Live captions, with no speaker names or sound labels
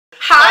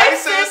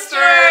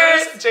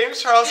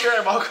James Charles here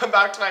and welcome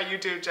back to my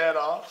YouTube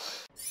channel.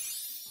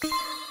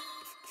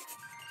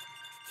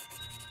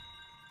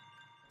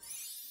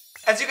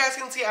 As you guys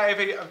can see, I have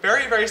a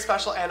very, very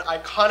special and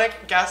iconic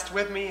guest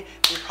with me.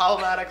 The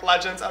problematic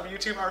legends of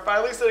YouTube are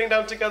finally sitting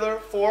down together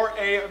for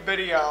a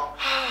video.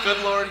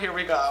 Good Lord, here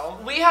we go.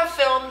 We have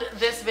filmed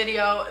this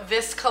video,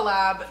 this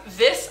collab,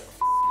 this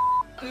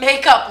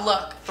makeup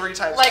look 3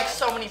 times like now.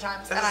 so many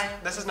times.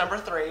 This is number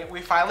 3.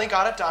 We finally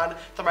got it done.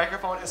 The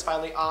microphone is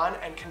finally on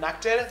and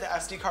connected. The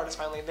SD card is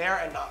finally there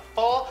and not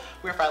full.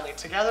 We're finally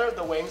together.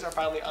 The wings are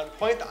finally on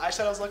point. The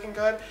eyeshadow is looking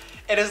good.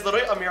 It is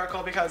literally a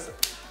miracle because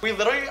we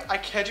literally, I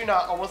kid you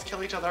not, almost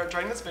killed each other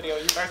during this video.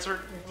 You guys are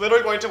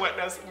literally going to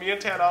witness me and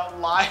Tana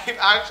live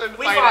action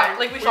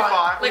fighting. We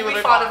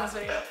fought in this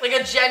video. Like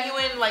a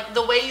genuine, like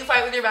the way you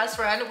fight with your best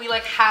friend, we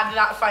like had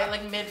that fight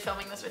like mid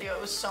filming this video.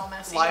 It was so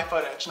messy. Live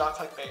footage, not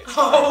clickbait.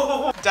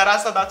 Oh.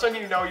 Deadass, so that's when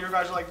you know you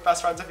guys are like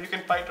best friends if you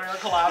can fight during a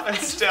collab and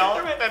still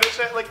finish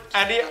it. Like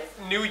any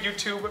new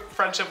YouTube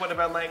friendship would have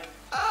been like,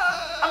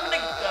 I'm gonna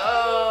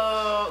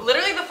go.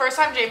 Literally the first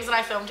time James and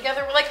I filmed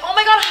together, we're like, oh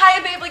my god, hi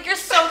babe, like you're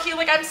so cute,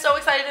 like I'm so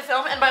excited to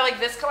film. And by like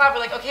this collab,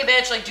 we're like, okay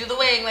bitch, like do the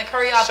wing, like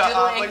hurry up, shut do the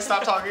up, wing. like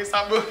stop talking,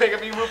 stop moving.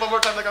 If you move one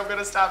more time, like I'm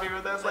gonna stab you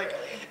with this. Like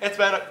it's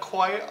been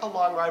quite a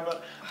long ride,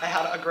 but I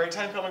had a great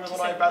time filming with one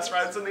of my best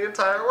friends in the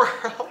entire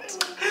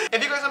world.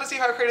 If you guys want to see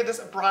how I created this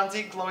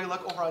bronzy, glowy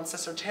look over on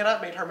sister Tana,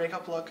 made her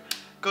makeup look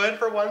good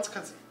for once,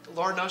 because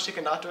Lord knows she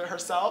cannot do it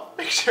herself.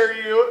 Make sure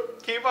you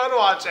keep on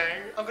watching.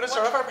 I'm gonna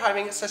start off by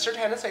priming Sister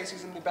Tana's face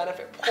using the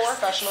Benefit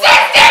Professional.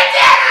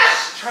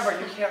 Trevor,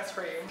 you can't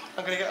scream.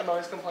 I'm gonna get a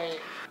noise complaint.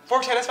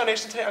 For Tana's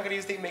foundation today, I'm gonna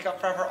use the Makeup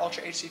Forever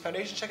Ultra HD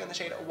Foundation Check in the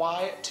shade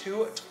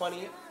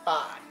Y225.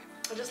 I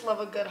just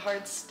love a good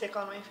hard stick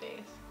on my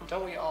face.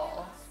 Don't we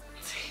all?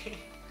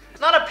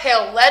 Not a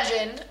pale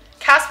legend.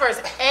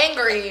 Casper's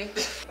angry.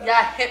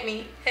 Yeah, hit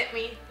me. Hit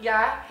me.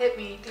 Yeah, hit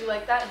me. Do you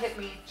like that? Hit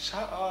me.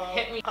 Shut up.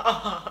 Hit me.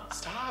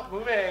 Stop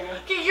moving.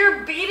 Okay,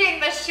 you're beating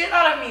the shit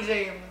out of me,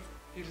 James.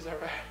 You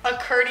deserve it. A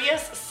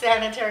courteous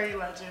sanitary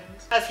legend.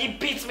 As he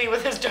beats me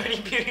with his dirty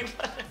beauty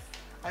blender.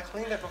 I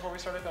cleaned it before we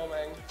started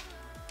filming.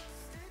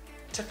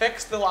 To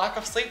fix the lack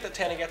of sleep that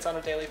Tana gets on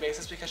a daily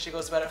basis because she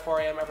goes to bed at 4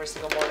 a.m. every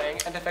single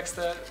morning, and to fix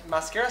the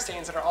mascara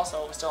stains that are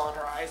also still on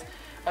her eyes,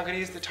 I'm gonna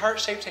use the Tarte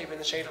Shape Tape in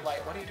the shade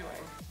Light. What are you doing?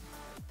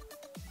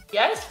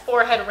 Yes,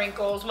 forehead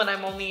wrinkles when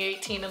I'm only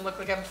 18 and look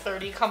like I'm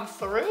 30 come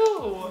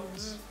through.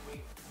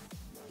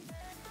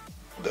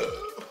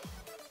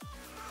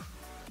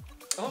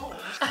 Oh.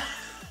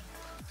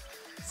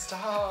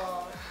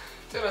 Stop.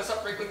 Tana,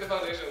 stop wrinkling the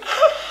foundation.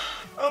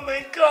 Oh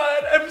my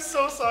god, I'm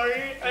so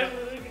sorry. I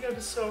literally think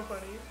I'm so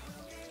funny.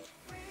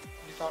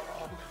 You thought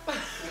wrong.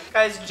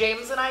 Guys,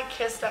 James and I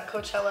kissed at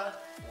Coachella.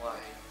 Why?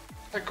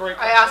 A great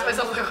question. I ask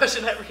myself the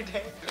question every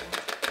day.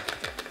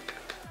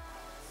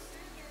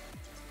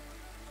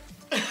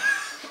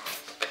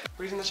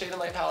 We're using the Shade and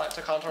Light palette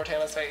to contour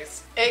Tana's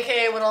face.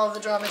 AKA when all of the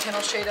drama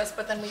channels shade us,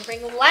 but then we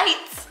bring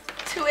lights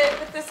to it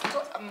with this.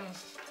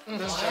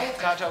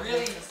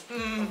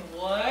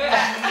 What?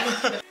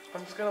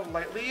 I'm just gonna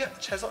lightly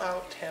chisel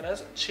out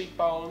Tana's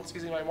cheekbones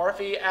using my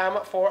Morphe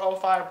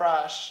M405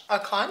 brush. A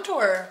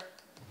contour.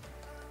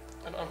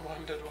 An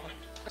unwanted one.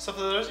 So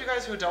for those of you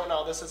guys who don't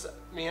know, this is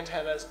me and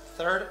Tana's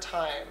 3rd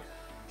time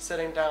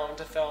sitting down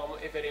to film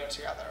a video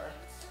together.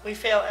 We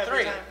fail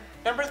every time.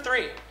 Number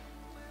 3.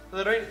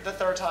 Literally the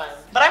 3rd time.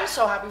 But I'm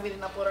so happy we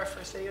didn't upload our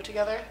first video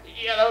together.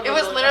 Yeah, that would be It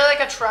was really literally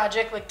like a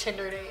tragic like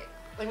Tinder date.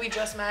 Like we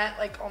just met,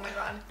 like oh my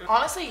god.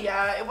 Honestly,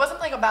 yeah, it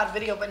wasn't like a bad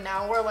video, but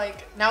now we're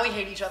like, now we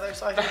hate each other,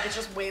 so I think it's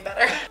just way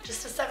better.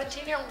 Just a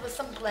 17-year-old with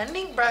some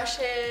blending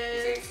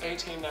brushes.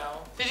 18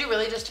 now. Did you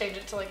really just change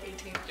it to like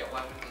 18? Yeah,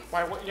 why?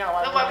 No,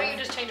 why wouldn't you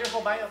just change your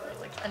whole bio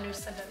though, like a new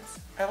sentence?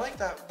 I like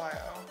that bio.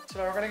 So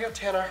now we're gonna give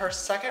Tana her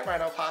 2nd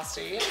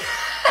rhinoplasty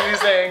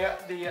using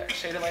the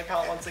Shade and Light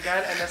palette once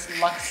again and this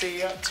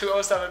Luxie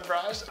 207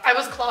 brush. I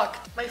was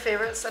clocked. My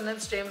favorite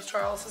sentence James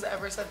Charles has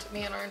ever said to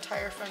me in our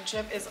entire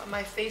friendship is,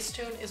 my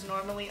Facetune is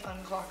normally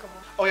unclockable.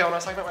 Oh yeah, when I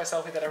was talking about my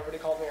selfie that everybody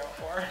called me out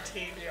for.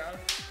 Yeah.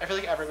 I feel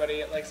like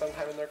everybody, like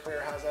sometime in their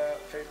career has a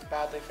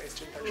badly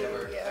Facetune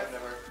picture. Yeah. I've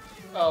never.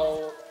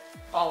 Oh,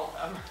 all of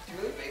them. Do you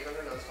really bake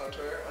under nose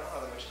contour? I don't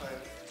have that much time.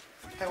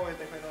 I always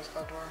bake my nose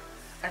contour.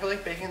 I feel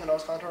like baking the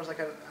nose contour is like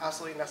an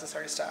absolutely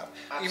necessary step.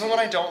 Absolutely. Even when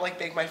I don't like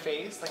bake my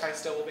face, like I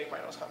still will bake my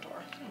nose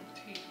contour.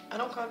 I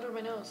don't contour my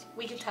nose.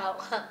 We can tell.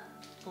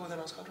 Ooh, the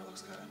nose contour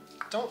looks good.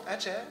 Don't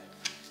etch it.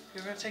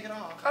 You're gonna take it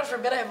off. God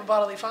forbid I have a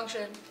bodily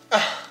function.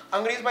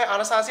 I'm gonna use my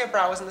Anastasia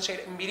brows in the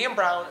shade medium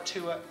brown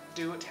to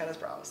do Tana's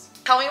brows.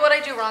 Tell me what I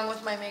do wrong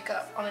with my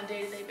makeup on a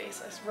day-to-day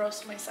basis.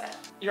 Roast my set.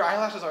 Your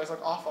eyelashes always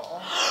look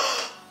awful.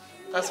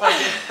 That's why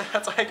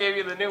I gave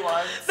you the new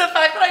ones. The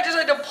fact that I just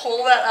had to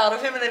pull that out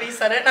of him and then he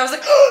said it and I was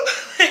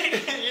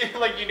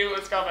like, you knew it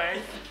was coming.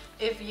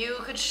 If you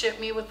could ship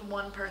me with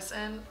one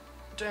person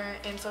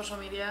in social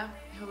media,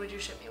 who would you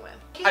ship me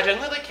with? I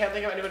genuinely can't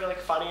think of anybody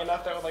funny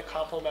enough that would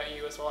compliment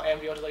you as well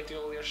and be able to do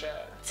all your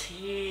shit.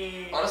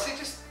 Tea. Honestly,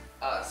 just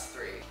us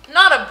 3.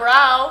 Not a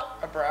brow.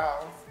 A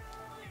brow.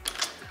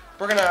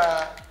 We're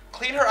gonna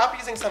clean her up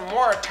using some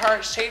more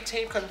Tarte Shape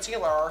Tape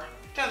Concealer.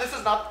 Dude, this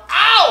is not,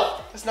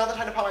 ow! This is not the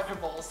time to pop my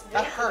pimples.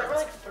 That hurts. There were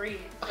like 3.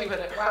 Okay, but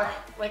it wow.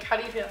 hurt. Like, how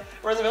do you feel?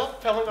 We're in the middle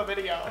of filming a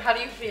video. How do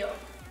you feel?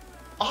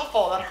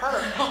 Awful, that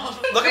hurt.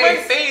 Look at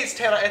my face,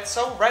 Tana. It's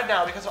so red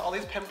now because of all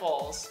these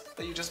pimples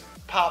that you just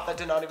popped that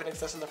did not even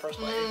exist in the first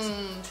place.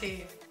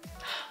 See.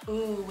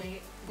 Ooh,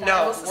 wait.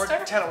 No,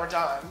 Tana, we're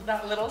done.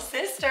 That little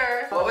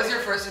sister. What was your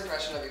first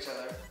impression of each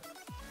other?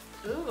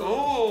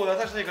 Ooh, that's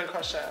actually a good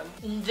question.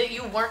 That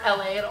you weren't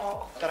LA at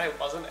all. That I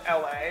wasn't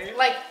LA?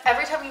 Like,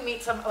 every time you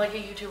meet some, like a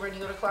YouTuber and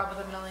you go to collab with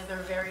them in LA, they're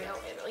very LA.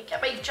 They're like, yeah,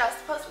 I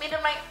just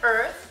postmated my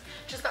earth.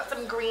 Just got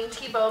some green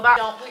tea boba.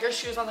 Don't put your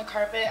shoes on the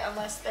carpet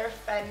unless they're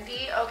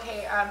Fendi.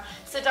 Okay,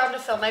 sit down to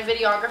film. My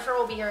videographer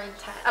will be here in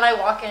 10. And I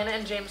walk in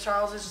and James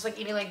Charles is just like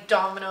eating like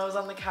Dominoes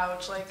on the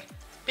couch, like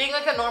being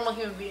like a normal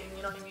human being,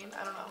 you know what I mean?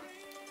 I don't know.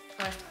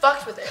 And I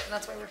fucked with it, and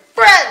that's why we're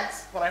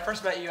friends! When I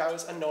first met you, I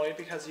was annoyed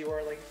because you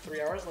were like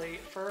 3 hours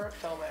late for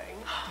filming.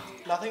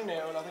 Nothing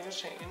new, nothing has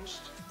changed.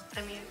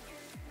 I mean,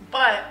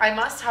 but I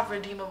must have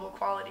redeemable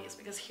qualities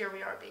because here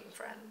we are being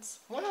friends.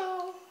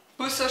 Well.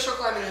 Who's social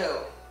climbing who?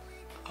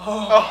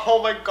 Oh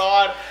my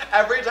god.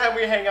 Every time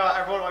we hang out,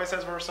 everyone always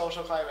says we're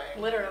social climbing.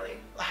 Literally.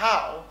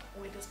 How?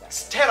 We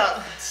just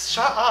Tana,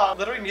 shut up.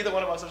 Literally neither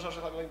one of us are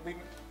social climbing. Like,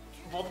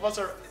 both of us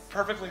are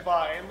perfectly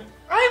fine.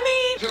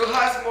 I mean, Who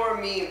has more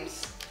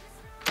memes?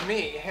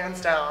 Me,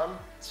 hands down.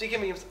 Speaking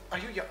of memes,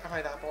 am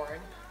I that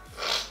boring?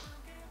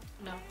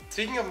 no.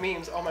 Speaking of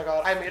memes, oh my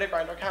god, I made a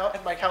Grindr account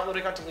and my account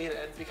literally got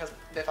deleted because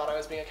they thought I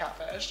was being a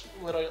catfish.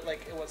 Literally,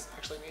 like, it was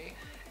actually me.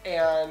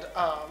 And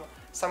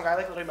some guy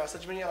like literally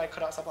messaged me and I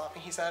could not stop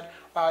laughing. He said,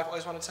 wow, I've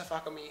always wanted to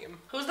fuck a meme.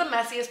 Who's the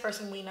messiest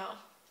person we know?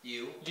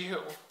 You. You.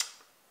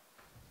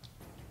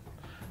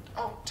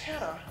 Oh,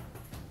 Tana.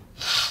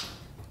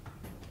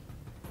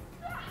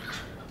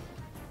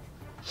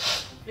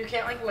 You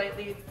can't like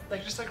lightly like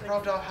You just like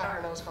rubbed off half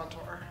your nose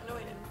contour. No, I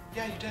didn't.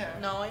 Yeah, you did.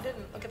 No, I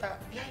didn't. Look at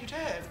that. Yeah, you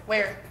did.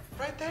 Where?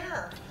 Right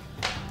there.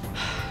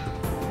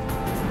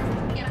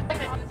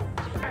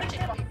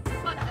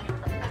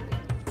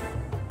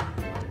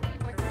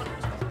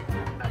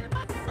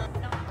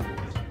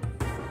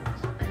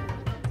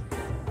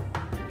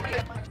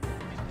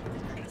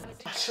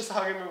 Let's just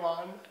hug and move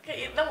on.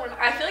 Okay, no,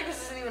 I feel like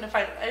this isn't even a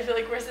fight. I feel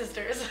like we're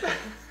sisters.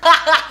 I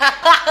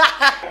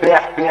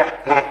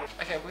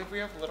can't believe we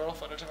have literal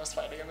footage of us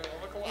fighting in the middle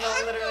of a collab.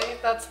 No, literally,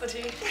 that's the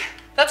tea.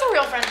 That's a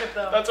real friendship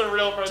though. That's a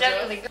real friendship.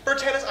 Genuinely. For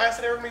Tana's eyes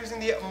today, we're going to be using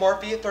the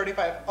Morphe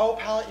 35O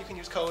palette. You can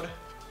use code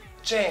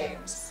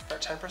JAMES for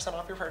 10%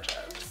 off your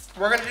purchase.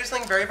 We're going to do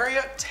something very, very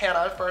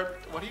Tana for,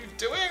 what are you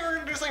doing? We're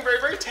going to do something very,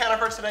 very Tana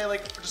for today,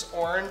 like just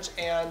orange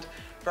and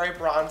very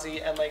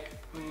bronzy and like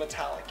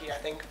metallic-y, I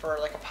think, for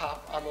like a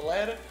pop on the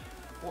lid.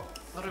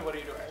 Literally, what are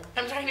you doing?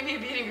 I'm trying to be a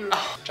beauty guru.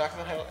 Oh,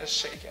 Jacqueline Hill is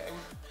shaking.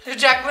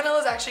 Jack Vanilla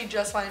is actually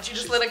just fine. She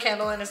just lit a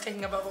candle and is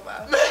taking a bubble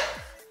bath.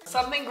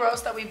 Something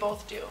gross that we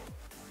both do.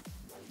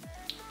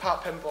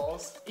 Pop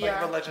pimples,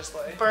 like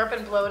religiously. Burp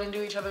and blow it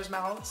into each other's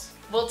mouths.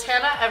 Will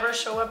Tana ever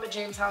show up at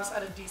James' house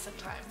at a decent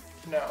time?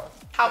 No.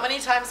 How many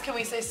times can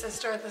we say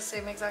sister at the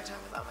same exact time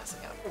without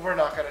messing up? We're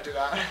not gonna do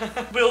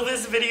that. Will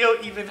this video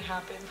even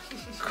happen?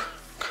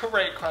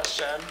 Great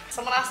question.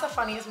 Someone asked the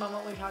funniest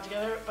moment we've had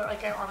together, but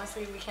like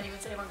honestly, we can't even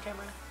say it on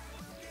camera.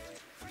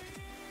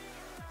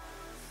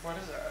 What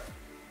is it?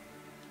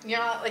 You're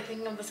not like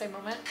thinking of the same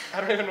moment?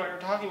 I don't even know what you're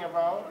talking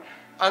about.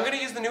 I'm gonna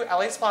use the new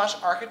LA Splash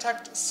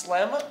Architect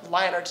Slim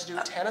Liner to do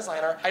Tana's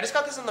liner. I just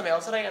got this in the mail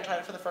today and tried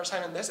it for the first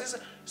time, and this is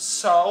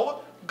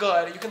so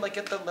good. You can like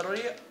get the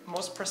literally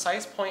most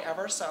precise point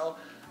ever, so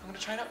I'm gonna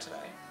try it out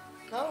today.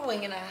 Not a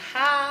wing and a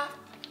half.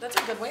 That's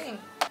a good wing.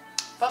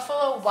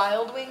 Buffalo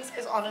Wild Wings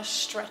is on a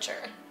stretcher.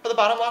 For the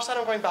bottom lash line,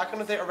 I'm going back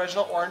into the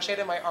original orange shade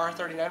in my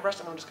R39 brush,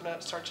 and I'm just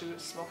gonna start to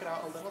smoke it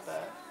out a little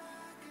bit.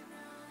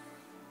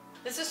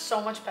 This is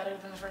so much better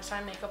than the first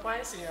time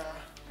makeup-wise. Yeah.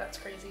 That's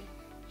crazy.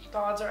 The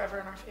odds are ever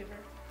in our favor.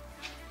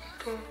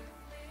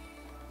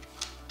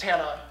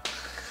 Tana.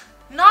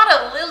 Not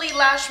a Lily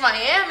Lash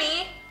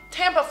Miami.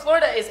 Tampa,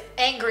 Florida is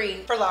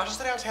angry. For lashes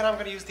today on Tana, I'm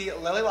gonna use the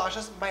Lily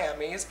Lashes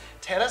Miami's.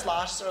 Tana's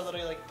lashes are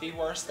literally like the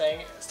worst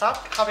thing.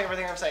 Stop copying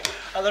everything I'm saying.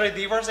 Are literally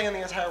the worst thing in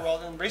the entire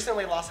world. And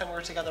recently, last time we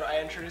were together,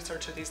 I introduced her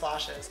to these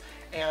lashes.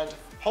 And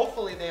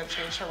hopefully they have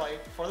changed her life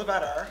for the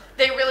better.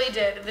 They really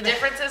did. The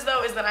difference is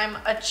though, is that I'm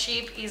a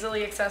cheap,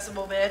 easily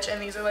accessible bitch.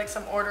 And these are like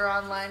some order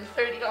online,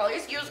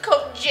 $30. Use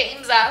code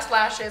JAMES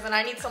lashes. And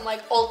I need some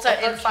like Ulta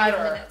in 5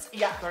 minutes.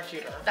 Yeah. They're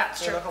cuter. That's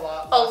they true. Look a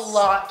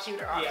lot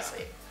cuter,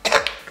 honestly.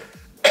 Yeah.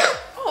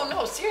 Oh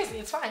no, seriously,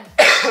 it's fine.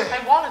 I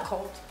want a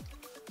cold.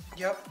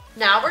 Yep.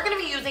 Now we're gonna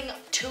be using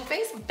Too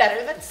Faced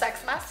Better Than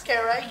Sex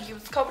Mascara.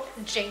 Use code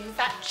JAMES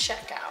at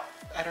checkout.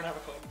 I don't have a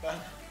code, but.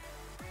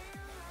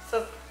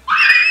 So.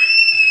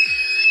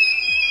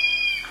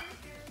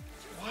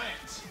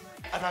 What?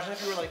 Imagine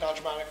if you were like not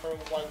dramatic for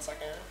 1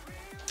 second.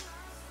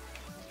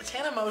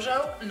 Tana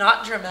Mongeau,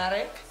 not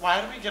dramatic. Why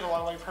do we get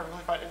along like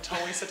perfectly fine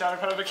until we sit down in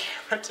front of a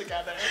camera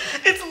together?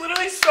 It's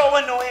literally so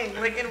annoying.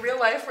 Like in real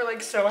life, we're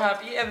like so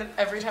happy, and then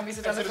every time we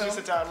sit down, as soon as we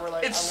sit down, we're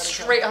like, it's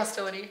straight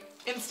hostility.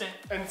 Instant.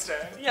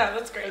 Instant. Yeah,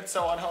 that's great. It's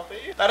so unhealthy.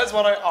 That is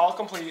one I all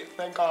complete,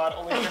 thank God,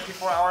 only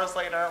 54 hours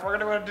later. We're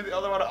gonna go and do the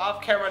other one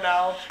off camera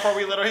now before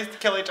we literally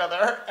kill each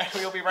other, and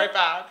we'll be right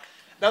back.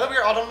 Now that we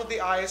are all done with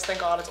the eyes, thank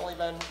God it's only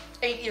been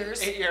 8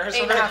 years. 8 years.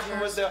 8 We're and a gonna half come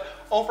years. with the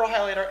Ultra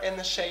Highlighter in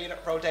the shade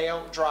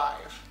Rodeo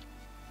Drive.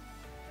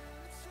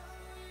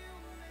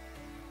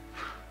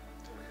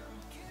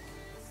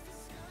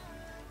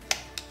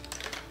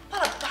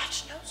 Not a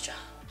botch nose job.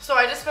 So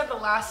I just spent the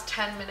last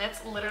 10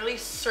 minutes literally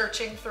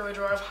searching through a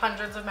drawer of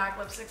hundreds of MAC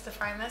lipsticks to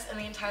find this, and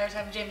the entire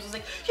time James was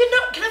like, you know,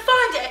 can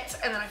I find it?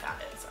 And then I found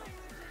it, so.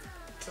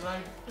 Did I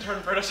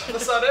turn British all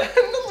of a sudden?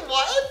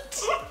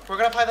 What? We're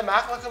gonna apply the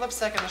MAC Liquid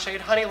Lipstick in the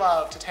shade Honey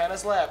Love to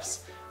Tana's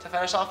lips to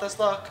finish off this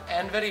look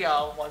and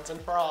video once and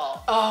for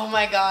all. Oh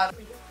my God.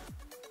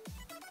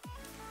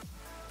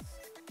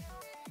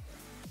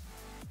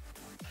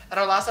 And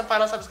our last and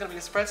final step is gonna be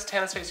to spritz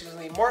Tana's face using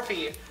the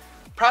Morphe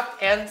Prep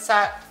and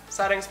Set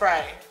Setting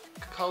Spray.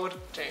 Code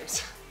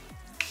James.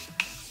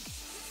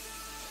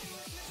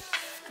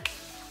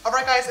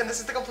 Alright guys, and this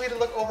is the completed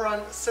look over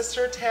on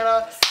Sister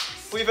Tana.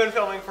 We've been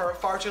filming for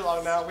far too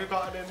long now. We've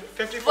gotten in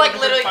 54 Like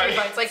literally different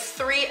 3 fights, like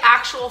 3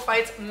 actual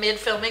fights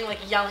mid-filming, like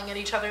yelling at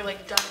each other,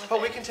 like done with But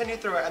it. we continue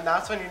through it, and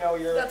that's when you know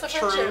you're That's a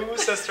true friendship.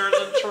 sisters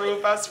and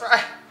true best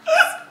friends.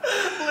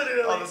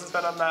 Literally. Oh, this has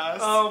been a mess.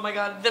 Oh my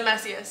God, the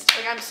messiest.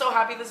 Like I'm so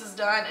happy this is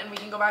done and we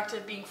can go back to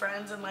being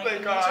friends and like Thank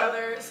each God.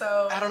 other,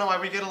 so. I don't know why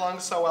we get along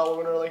so well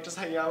when we're like just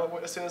hanging out.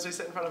 As soon as we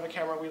sit in front of a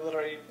camera, we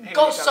literally hate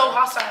Go each so other.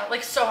 hostile,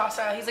 like so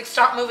hostile. He's like,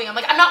 stop moving. I'm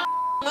like, I'm not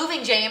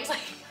moving, James. Like,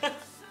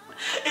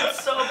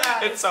 it's so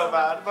bad. It's so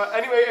bad. But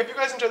anyway, if you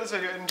guys enjoyed this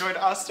video and enjoyed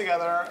us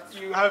together,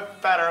 you have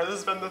better. This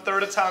has been the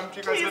 3rd attempt.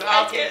 You guys have been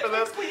asking for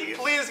this.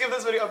 Please give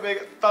this video a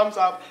big thumbs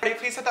up.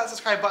 Please hit that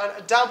subscribe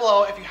button down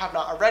below if you have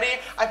not already.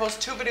 I post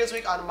 2 videos a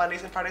week on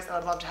Mondays and Fridays, and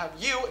I'd love to have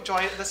you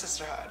join the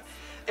sisterhood.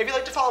 If you'd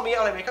like to follow me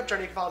on my makeup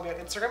journey, you can follow me on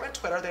Instagram and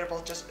Twitter. They're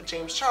both just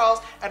James Charles.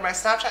 And my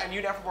Snapchat and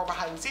YouNet for more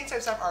behind the scenes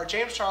type stuff are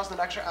James Charles and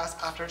an extra S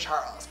after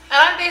Charles. And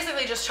I'm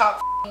basically just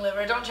chopped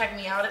liver. Don't check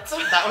me out. It's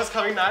That was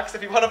coming next.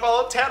 If you want to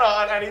follow Tana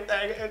on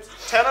anything, it's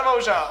Tana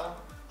Mongeau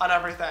on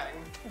everything.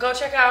 Go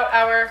check out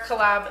our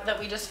collab that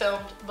we just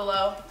filmed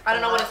below. I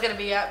don't know what it's gonna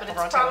be yet, but Over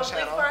on it's Tana's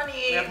probably channel.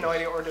 funny. We have no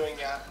idea what we're doing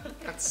yet.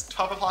 It's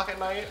 12 o'clock at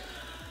night.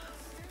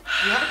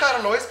 We haven't got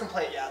a noise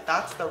complaint yet.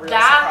 That's the real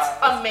That's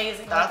surprise.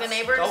 amazing. That's like the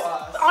neighbors. go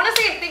us.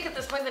 Honestly, I think at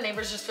this point the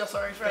neighbors just feel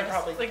sorry for They us.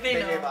 probably like they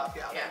know. gave up.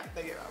 Yeah, Yeah.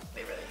 they gave up.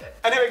 They really did.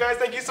 Anyway, guys,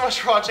 thank you so much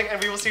for watching,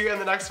 and we will see you in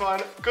the next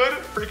one. Good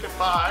freaking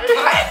bye.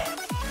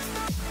 Bye.